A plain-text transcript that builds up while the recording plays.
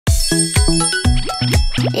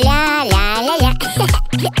La la la la.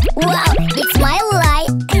 Wow, it's my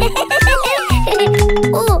life.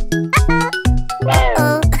 Oh.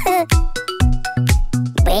 Oh.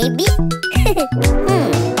 Baby.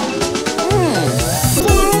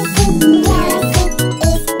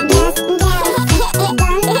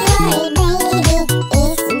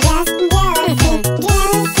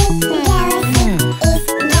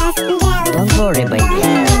 Don't worry, baby.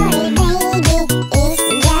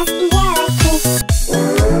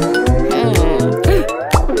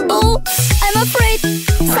 Oh, I'm afraid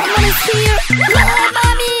someone is here. Oh,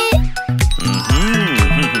 mommy.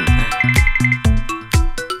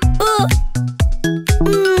 Oh.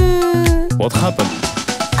 What happened?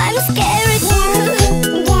 I'm scared.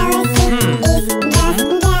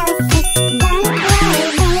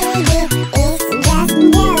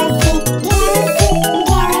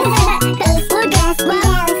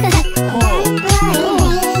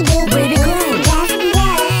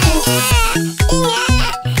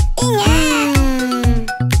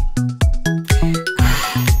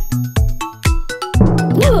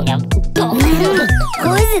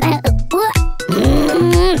 Who is it? What?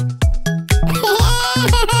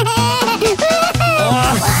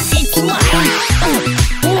 It's mine.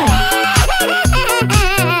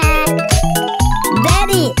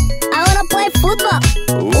 Daddy, I wanna play football.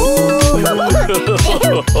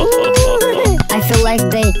 I feel like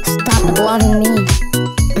they stopped loving me.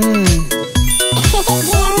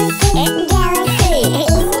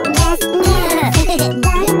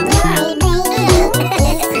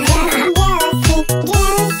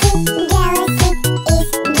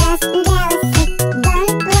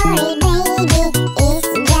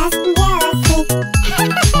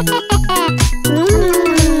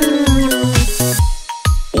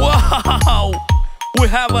 Wow! We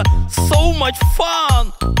have so much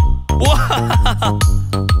fun! Wow!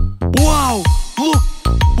 Wow! Look!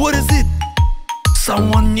 What is it?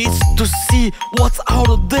 Someone needs to see what's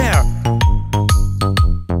out there!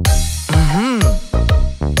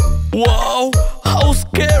 Wow! How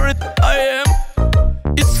scared I am!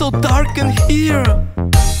 It's so dark in here!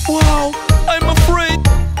 Wow! I'm afraid!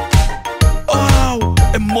 Wow!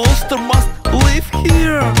 A monster must live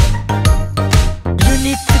here! You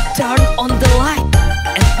need to turn on the light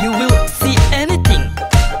and you will see anything.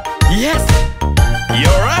 Yes,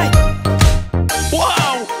 you're right.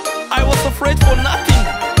 Wow, I was afraid for nothing.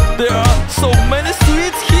 There are so many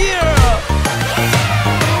sweets here.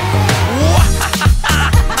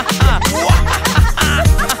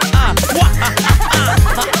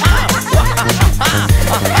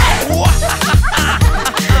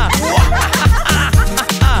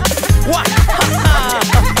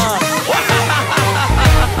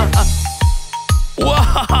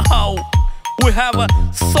 Wow, we have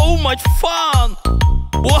so much fun!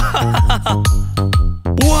 Wow!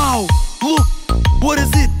 Wow! Look! What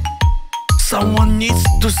is it? Someone needs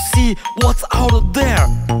to see what's out there!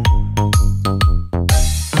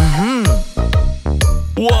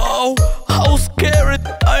 Wow! How scared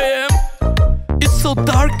I am! It's so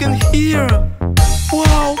dark in here!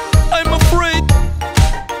 Wow! I'm afraid!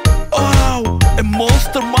 Wow! A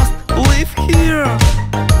monster must live here!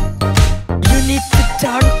 You need to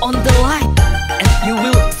turn on the light and you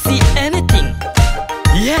will see anything.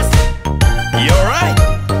 Yes, you're right.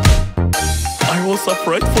 I was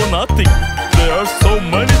afraid for nothing. There are so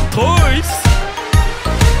many toys.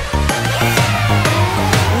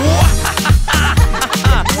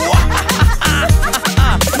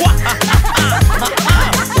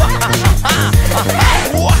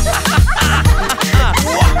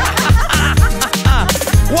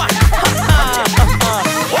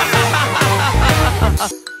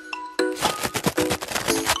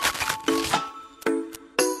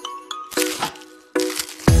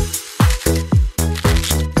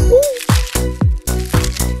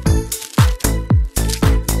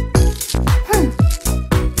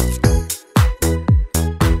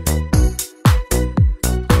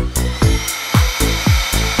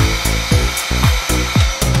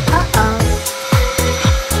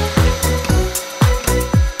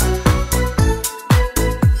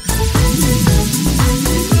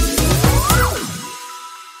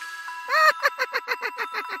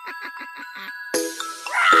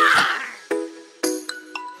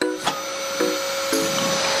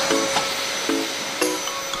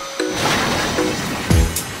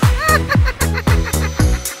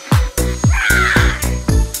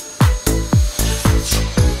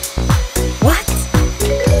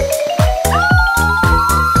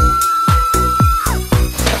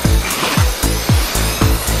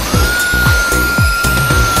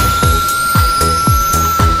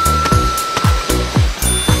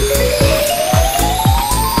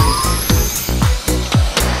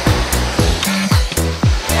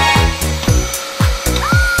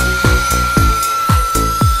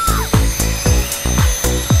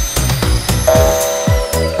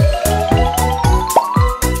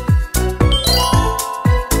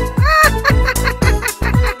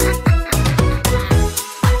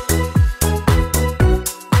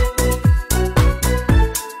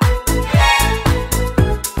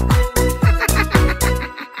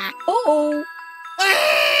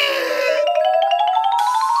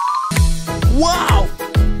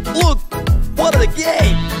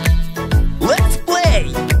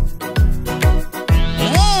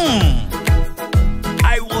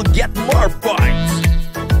 Bye.